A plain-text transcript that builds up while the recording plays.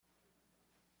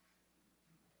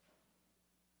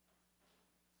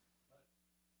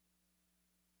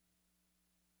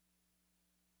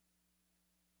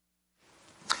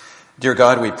Dear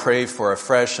God, we pray for a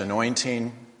fresh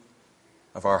anointing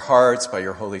of our hearts by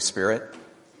your Holy Spirit.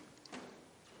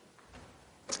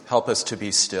 Help us to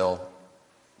be still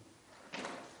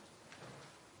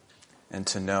and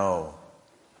to know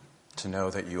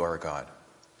that you are God.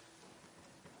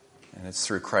 And it's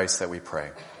through Christ that we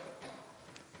pray.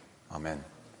 Amen.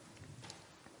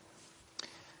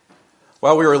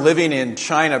 While we were living in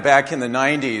China back in the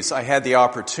 90s, I had the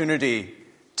opportunity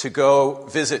to go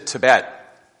visit Tibet,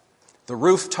 the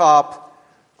rooftop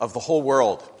of the whole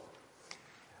world.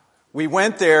 We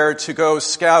went there to go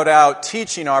scout out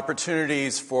teaching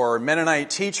opportunities for Mennonite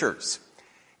teachers.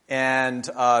 And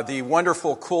the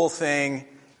wonderful, cool thing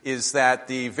is that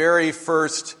the very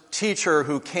first teacher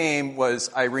who came was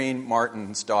Irene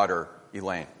Martin's daughter,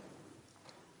 Elaine.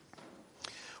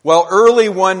 Well, early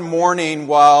one morning,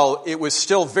 while it was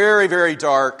still very, very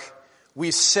dark,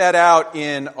 we set out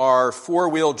in our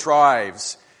four-wheel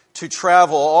drives to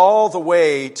travel all the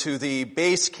way to the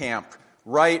base camp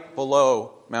right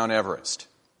below Mount Everest.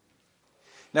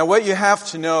 Now, what you have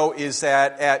to know is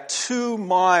that at 2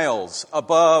 miles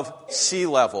above sea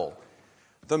level,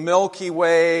 the Milky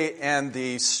Way and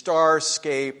the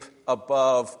starscape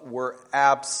above were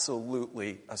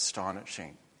absolutely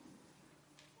astonishing.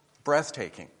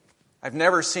 Breathtaking. I've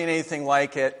never seen anything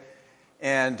like it,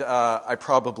 and I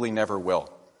probably never will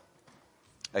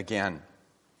again.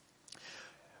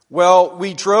 Well,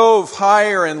 we drove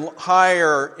higher and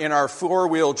higher in our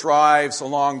four-wheel drives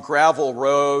along gravel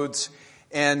roads,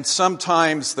 and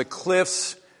sometimes the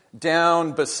cliffs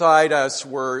down beside us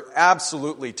were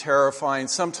absolutely terrifying.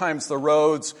 Sometimes the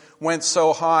roads went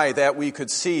so high that we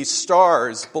could see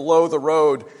stars below the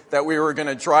road that we were going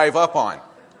to drive up on.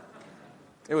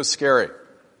 It was scary.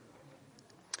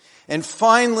 And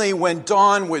finally, when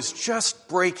dawn was just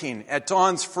breaking, at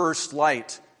dawn's first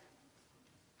light,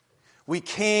 we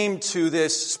came to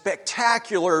this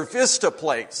spectacular vista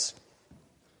place.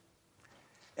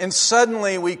 And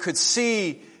suddenly we could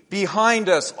see behind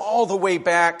us all the way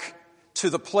back to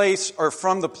the place, or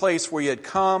from the place where we had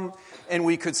come, and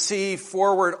we could see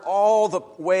forward all the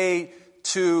way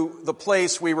to the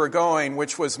place we were going,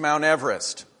 which was Mount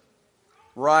Everest,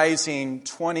 rising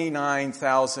 29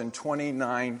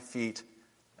 feet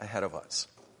ahead of us.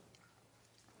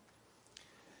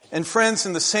 And friends,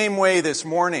 in the same way this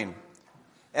morning,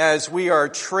 as we are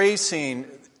tracing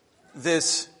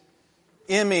this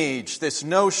image, this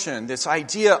notion, this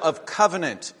idea of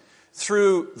covenant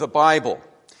through the Bible,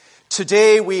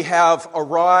 today we have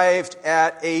arrived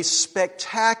at a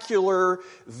spectacular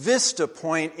vista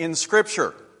point in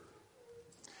Scripture,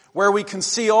 where we can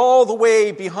see all the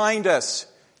way behind us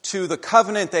to the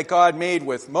covenant that God made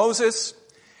with Moses,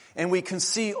 and we can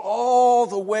see all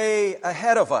the way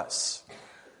ahead of us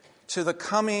to the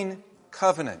coming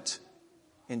covenant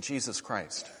in Jesus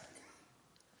Christ.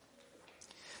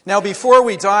 Now, before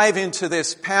we dive into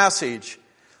this passage,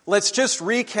 let's just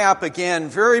recap again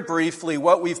very briefly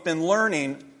what we've been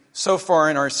learning so far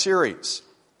in our series.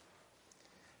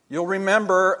 You'll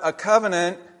remember a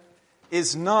covenant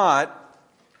is not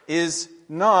a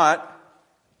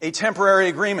temporary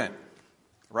agreement,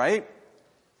 right?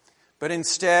 But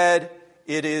instead,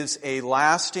 it is a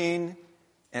lasting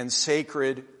and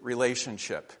sacred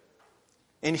relationship.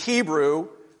 In Hebrew,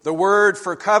 the word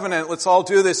for covenant, let's all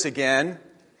do this again,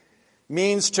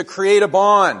 means to create a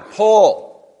bond,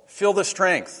 pull, feel the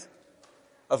strength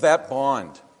of that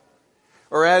bond.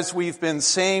 Or as we've been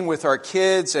saying with our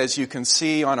kids, as you can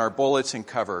see on our bulletin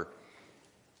cover,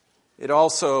 it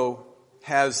also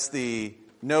has the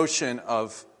notion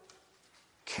of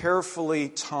carefully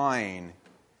tying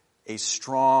a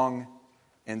strong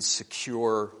and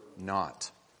secure knot.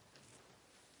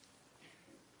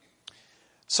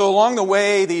 So along the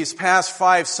way, these past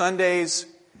 5 Sundays,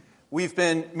 we've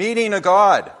been meeting a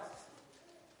God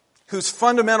whose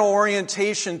fundamental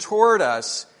orientation toward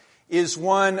us is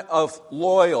one of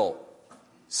loyal,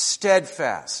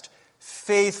 steadfast,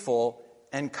 faithful,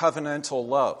 and covenantal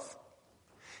love.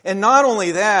 And not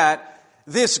only that,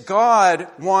 this God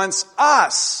wants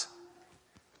us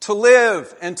to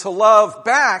live and to love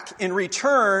back in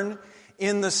return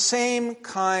in the same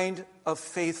kind of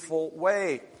faithful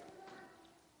way.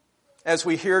 As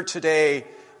we hear today,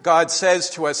 God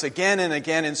says to us again and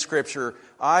again in Scripture,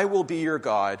 I will be your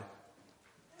God,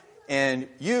 and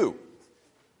you,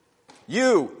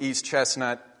 East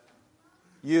Chestnut,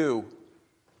 you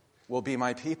will be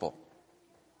my people.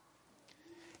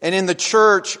 And in the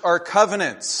church are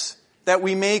covenants that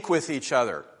we make with each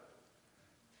other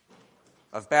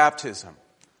of baptism,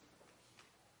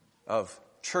 of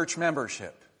church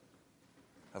membership,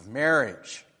 of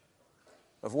marriage,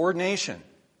 of ordination.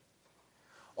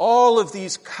 All of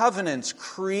these covenants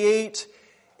create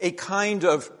a kind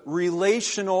of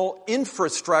relational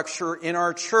infrastructure in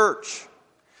our church.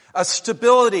 A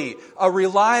stability, a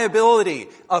reliability,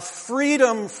 a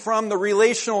freedom from the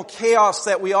relational chaos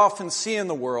that we often see in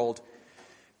the world.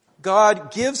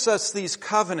 God gives us these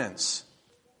covenants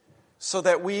so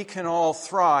that we can all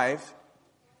thrive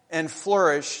and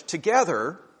flourish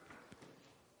together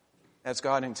as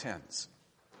God intends.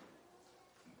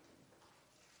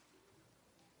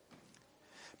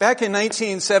 Back in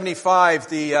 1975,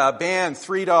 the band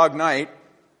Three Dog Night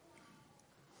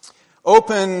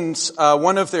opens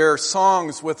one of their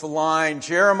songs with the line,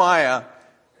 Jeremiah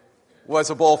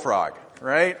was a bullfrog,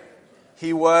 right?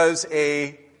 He was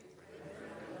a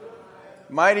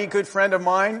mighty good friend of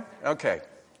mine. Okay.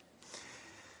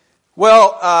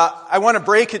 Well, I want to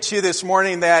break it to you this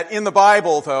morning that in the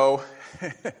Bible, though,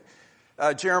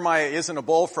 Jeremiah isn't a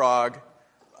bullfrog,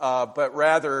 but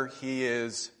rather he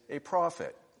is a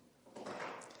prophet.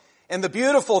 And the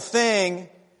beautiful thing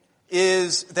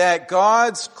is that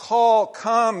God's call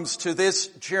comes to this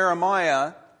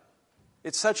Jeremiah.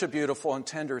 It's such a beautiful and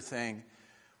tender thing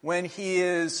when he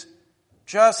is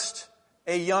just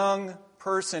a young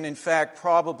person, in fact,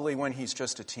 probably when he's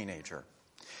just a teenager.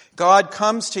 God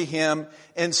comes to him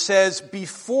and says,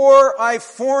 before I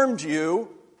formed you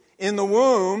in the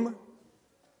womb,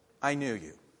 I knew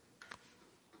you.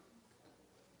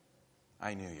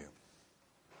 I knew you.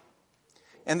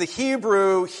 And the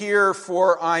Hebrew here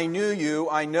for I knew you,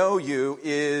 I know you,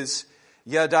 is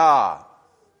yada.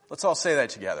 Let's all say that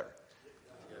together.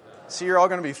 See, you're all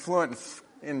going to be fluent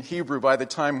in Hebrew by the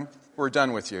time we're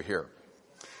done with you here.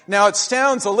 Now, it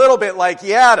sounds a little bit like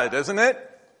yada, doesn't it?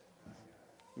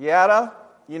 Yada,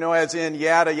 as in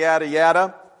yada, yada,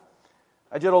 yada.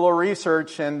 I did a little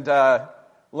research and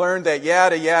learned that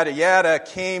yada, yada, yada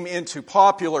came into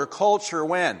popular culture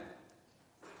when?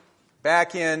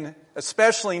 Back in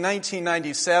especially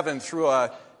 1997 through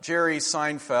a Jerry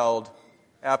Seinfeld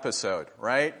episode,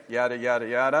 right? Yada, yada,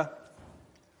 yada.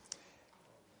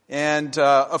 And,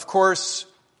 of course,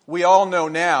 we all know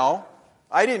now,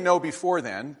 I didn't know before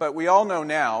then, but we all know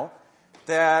now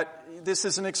that this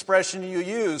is an expression you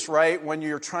use, right, when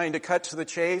you're trying to cut to the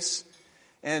chase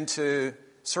and to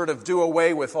sort of do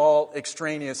away with all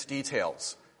extraneous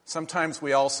details. Sometimes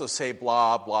we also say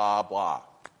blah, blah, blah.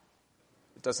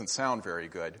 It doesn't sound very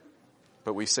good,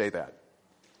 but we say that.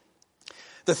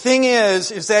 The thing is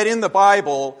that in the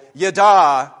Bible,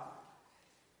 yada,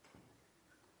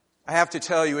 I have to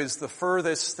tell you, is the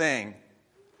furthest thing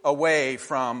away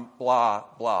from blah,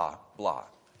 blah, blah.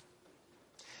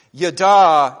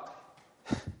 Yada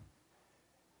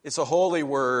is a holy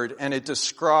word, and it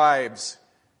describes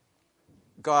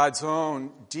God's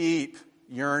own deep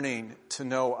yearning to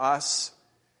know us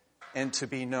and to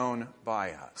be known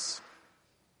by us.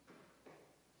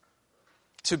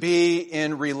 To be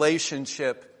in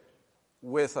relationship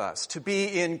with us. To be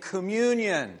in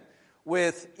communion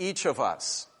with each of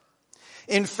us.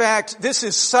 In fact, this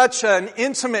is such an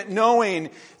intimate knowing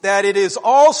that it is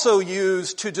also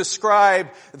used to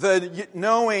describe the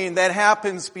knowing that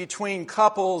happens between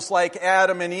couples like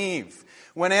Adam and Eve.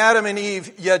 When Adam and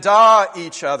Eve yada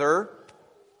each other,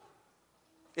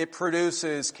 it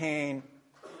produces Cain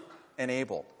and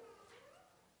Abel.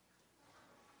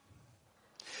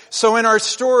 So in our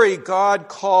story, God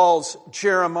calls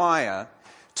Jeremiah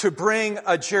to bring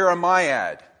a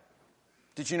Jeremiad.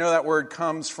 Did you know that word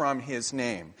comes from his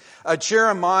name? A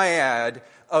Jeremiad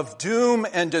of doom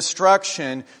and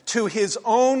destruction to his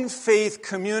own faith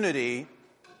community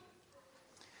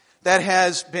that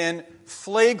has been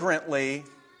flagrantly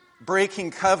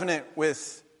breaking covenant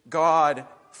with God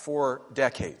for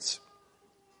decades.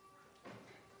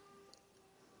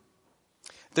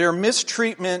 Their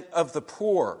mistreatment of the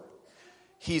poor,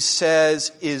 he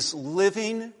says, is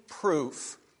living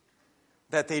proof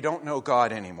that they don't know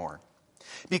God anymore.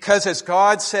 Because as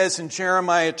God says in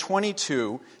Jeremiah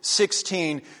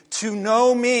 22:16, to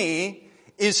know me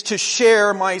is to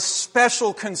share my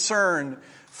special concern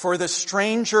for the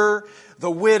stranger, the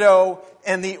widow,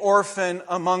 and the orphan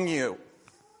among you.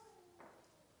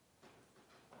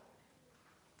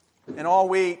 And all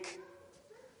week,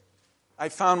 I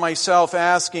found myself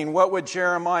asking, what would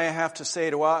Jeremiah have to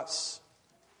say to us?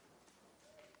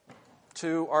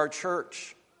 To our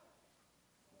church?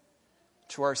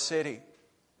 To our city?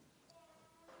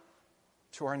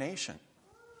 To our nation?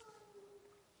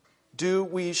 Do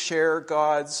we share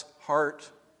God's heart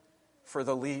for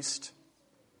the least,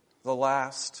 the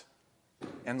last,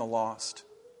 and the lost?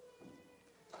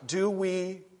 Do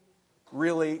we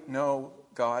really know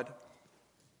God?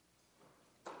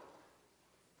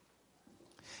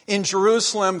 In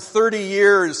Jerusalem, 30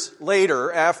 years later,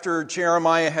 after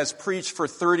Jeremiah has preached for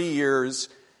 30 years,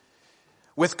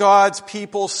 with God's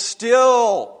people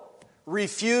still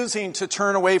refusing to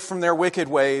turn away from their wicked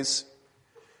ways,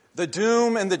 the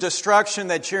doom and the destruction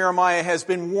that Jeremiah has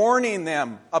been warning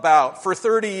them about for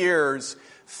 30 years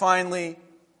finally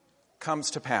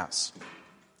comes to pass.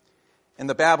 And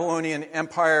the Babylonian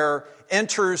Empire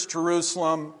enters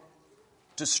Jerusalem,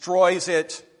 destroys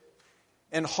it,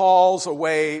 and hauls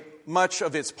away much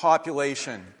of its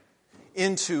population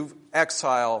into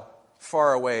exile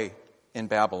far away in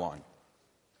Babylon.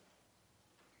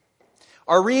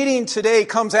 Our reading today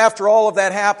comes after all of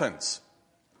that happens.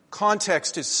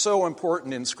 Context is so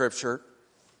important in Scripture.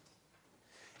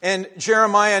 And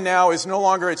Jeremiah now is no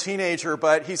longer a teenager,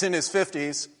 but he's in his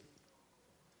 50s.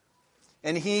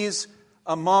 And he's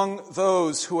among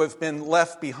those who have been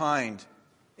left behind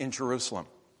in Jerusalem.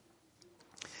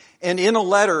 And in a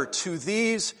letter to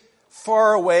these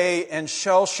faraway and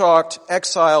shell-shocked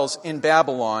exiles in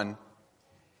Babylon,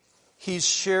 he's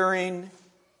sharing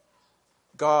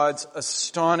God's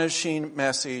astonishing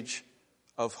message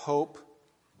of hope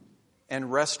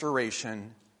and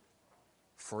restoration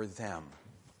for them.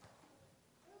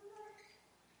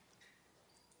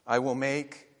 I will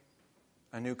make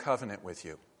a new covenant with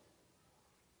you.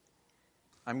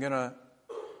 I'm going to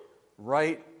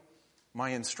write my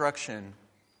instruction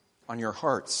on your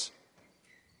hearts.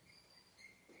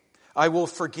 I will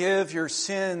forgive your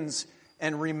sins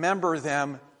and remember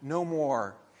them no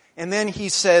more. And then he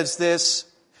says this,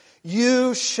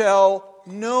 you shall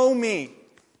know me.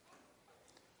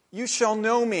 You shall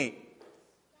know me.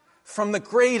 From the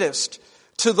greatest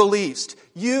to the least.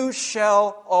 You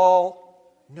shall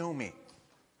all know me.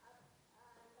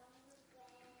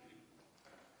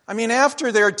 I mean,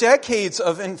 after their decades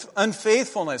of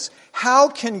unfaithfulness, how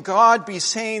can God be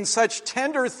saying such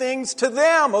tender things to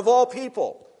them, of all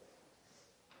people?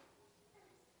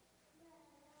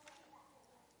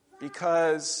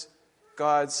 Because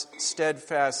God's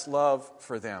steadfast love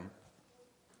for them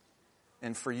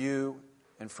and for you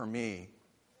and for me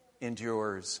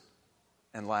endures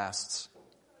and lasts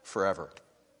forever.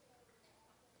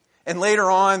 And later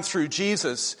on, through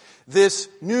Jesus, this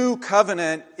new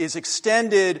covenant is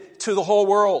extended to the whole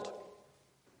world.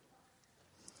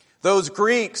 Those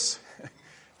Greeks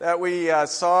that we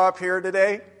saw up here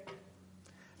today,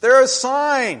 they're a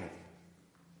sign.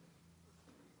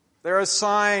 They're a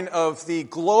sign of the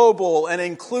global and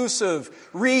inclusive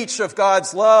reach of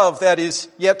God's love that is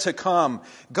yet to come.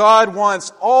 God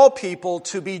wants all people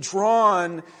to be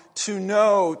drawn to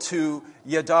know, to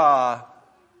yada,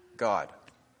 God.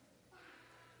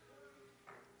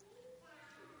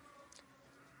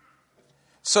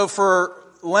 So for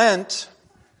Lent,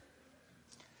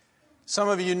 some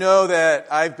of you know that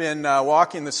I've been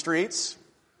walking the streets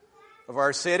of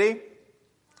our city.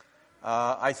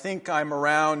 I think I'm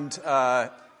around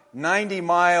 90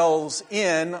 miles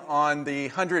in on the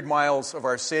 100 miles of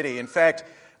our city. In fact,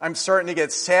 I'm starting to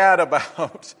get sad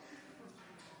about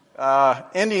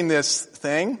ending this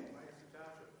thing.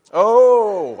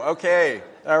 Oh, okay.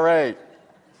 All right.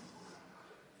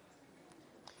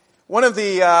 One of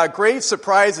the great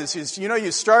surprises is,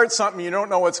 you start something, you don't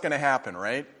know what's going to happen,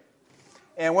 right?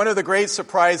 And one of the great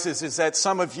surprises is that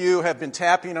some of you have been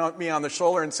tapping me on the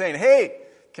shoulder and saying, hey,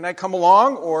 can I come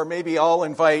along? Or maybe I'll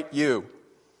invite you.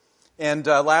 And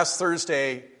last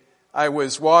Thursday, I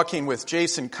was walking with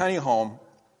Jason Cunningham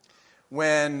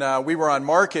when we were on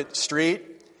Market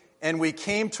Street, and we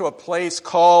came to a place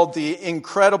called the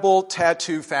Incredible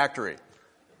Tattoo Factory.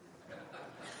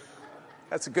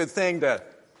 That's a good thing to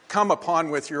come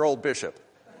upon with your old bishop.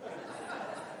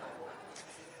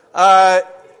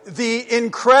 The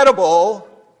Incredible,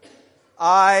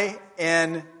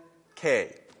 I-N-K.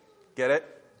 Get it?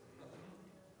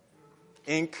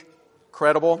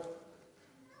 Incredible.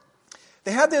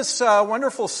 They had this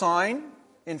wonderful sign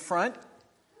in front,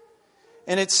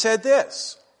 and it said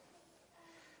this: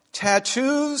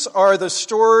 tattoos are the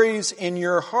stories in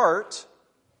your heart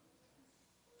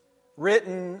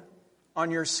written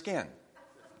on your skin.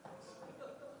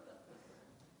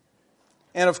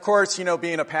 And of course,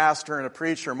 being a pastor and a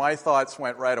preacher, my thoughts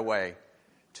went right away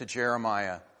to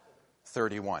Jeremiah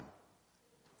 31.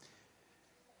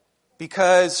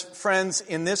 Because, friends,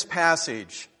 in this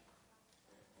passage,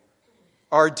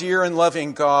 our dear and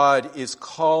loving God is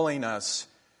calling us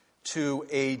to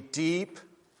a deep,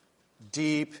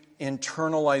 deep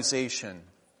internalization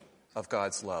of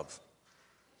God's love.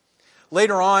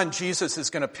 Later on, Jesus is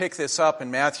going to pick this up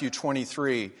in Matthew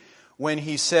 23 when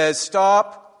he says,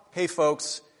 hey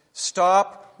folks,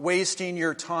 stop wasting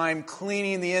your time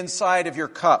cleaning the inside of your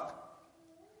cup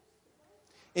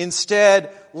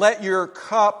Instead, let your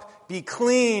cup be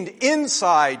cleaned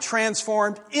inside,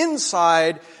 transformed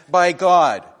inside by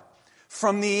God,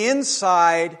 from the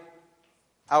inside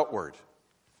outward.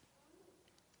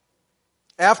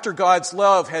 After God's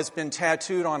love has been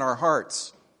tattooed on our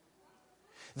hearts,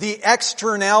 the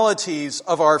externalities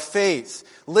of our faith,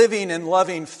 living and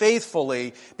loving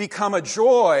faithfully, become a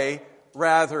joy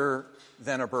rather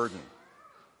than a burden.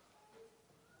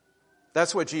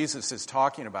 That's what Jesus is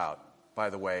talking about, by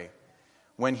the way,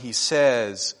 when he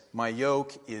says, "My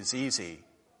yoke is easy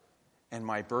and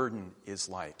my burden is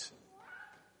light."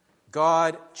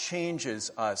 God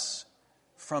changes us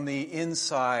from the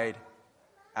inside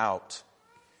out.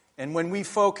 And when we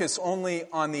focus only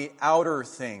on the outer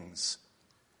things,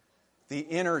 the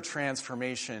inner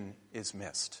transformation is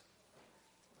missed.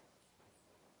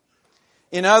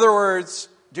 In other words,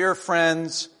 dear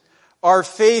friends, our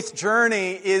faith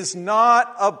journey is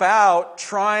not about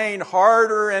trying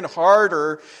harder and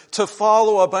harder to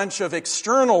follow a bunch of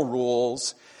external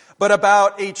rules, but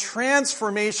about a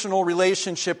transformational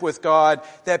relationship with God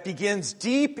that begins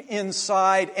deep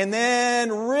inside and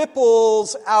then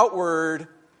ripples outward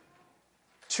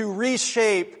to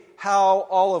reshape how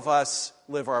all of us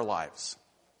live our lives.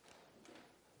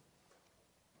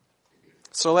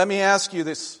 So let me ask you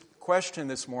this question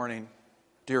this morning,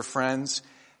 dear friends.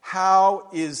 How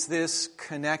is this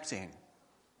connecting?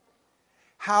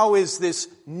 How is this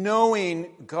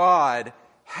knowing God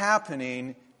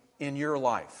happening in your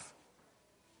life?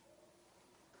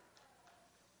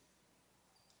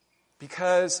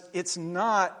 Because it's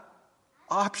not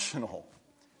optional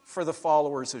for the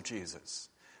followers of Jesus,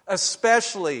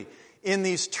 especially in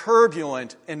these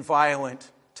turbulent and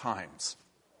violent times.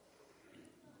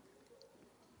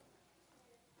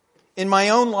 In my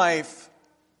own life,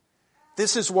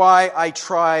 this is why I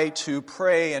try to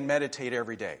pray and meditate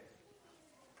every day.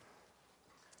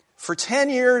 For 10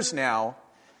 years now,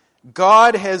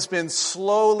 God has been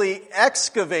slowly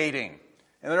excavating,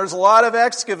 and there's a lot of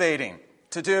excavating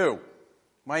to do,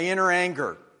 my inner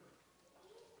anger,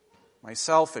 my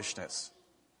selfishness,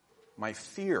 my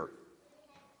fear.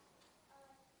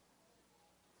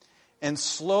 And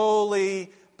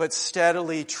slowly but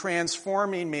steadily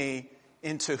transforming me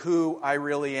into who I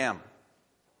really am.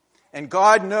 And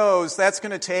God knows that's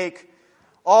going to take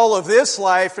all of this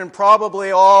life and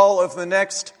probably all of the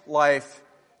next life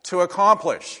to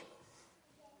accomplish.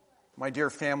 My dear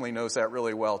family knows that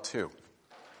really well too.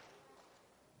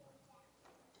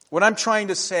 What I'm trying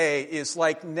to say is,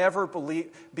 like never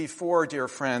before, dear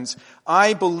friends,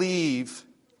 I believe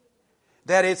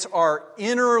that it's our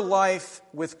inner life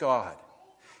with God.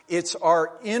 It's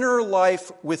our inner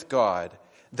life with God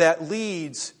that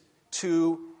leads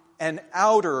to an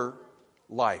outer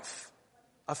life,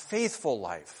 a faithful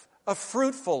life, a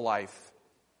fruitful life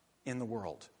in the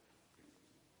world.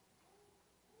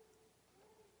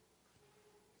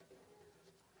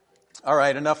 All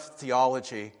right, enough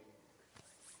theology.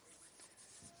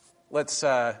 Let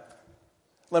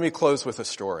me close with a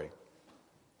story.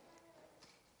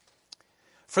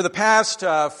 For the past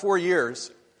 4 years,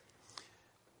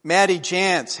 Maddie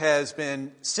Jantz has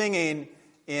been singing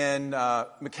in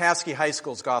McCaskey High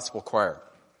School's gospel choir.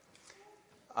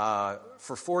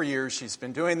 For 4 years she's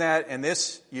been doing that, and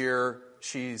this year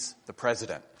she's the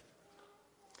president.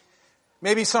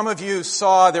 Maybe some of you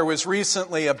saw there was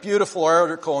recently a beautiful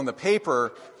article in the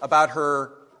paper about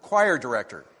her choir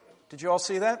director. Did you all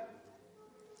see that?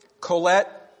 Colette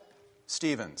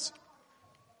Stevens.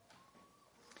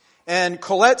 And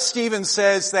Colette Stevens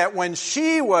says that when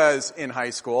she was in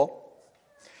high school,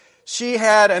 she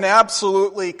had an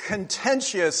absolutely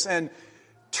contentious and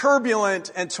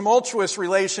turbulent and tumultuous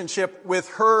relationship with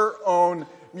her own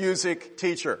music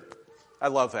teacher. I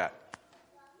love that.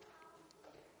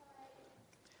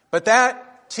 But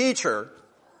that teacher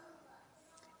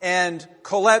and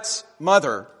Colette's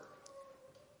mother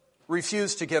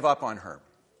refused to give up on her.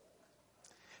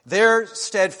 Their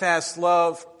steadfast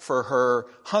love for her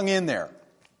hung in there,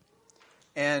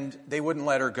 and they wouldn't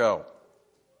let her go.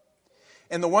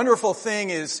 And the wonderful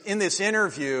thing is, in this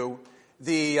interview,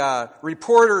 the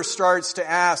reporter starts to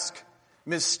ask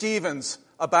Ms. Stevens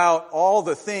about all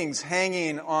the things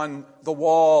hanging on the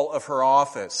wall of her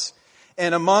office.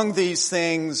 And among these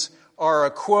things are a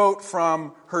quote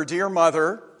from her dear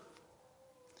mother,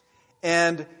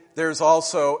 and there's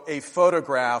also a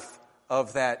photograph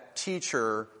of that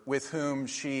teacher with whom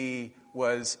she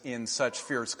was in such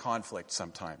fierce conflict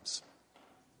sometimes.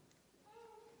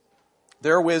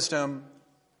 Their wisdom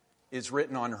is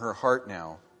written on her heart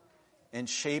now and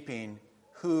shaping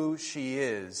who she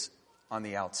is on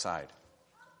the outside.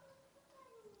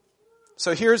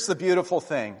 So here's the beautiful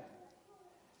thing.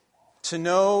 To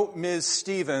know Ms.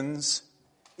 Stevens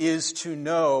is to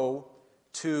know,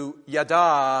 to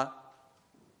yada,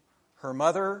 her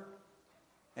mother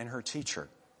and her teacher.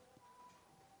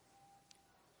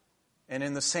 And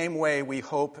in the same way, we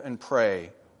hope and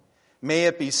pray. May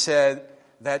it be said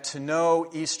that to know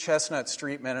East Chestnut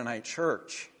Street Mennonite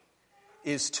Church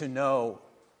is to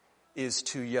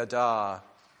yada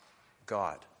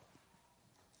God.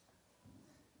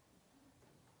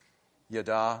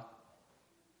 Yada,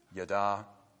 yada,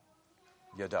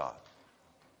 yada.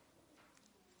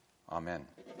 Amen.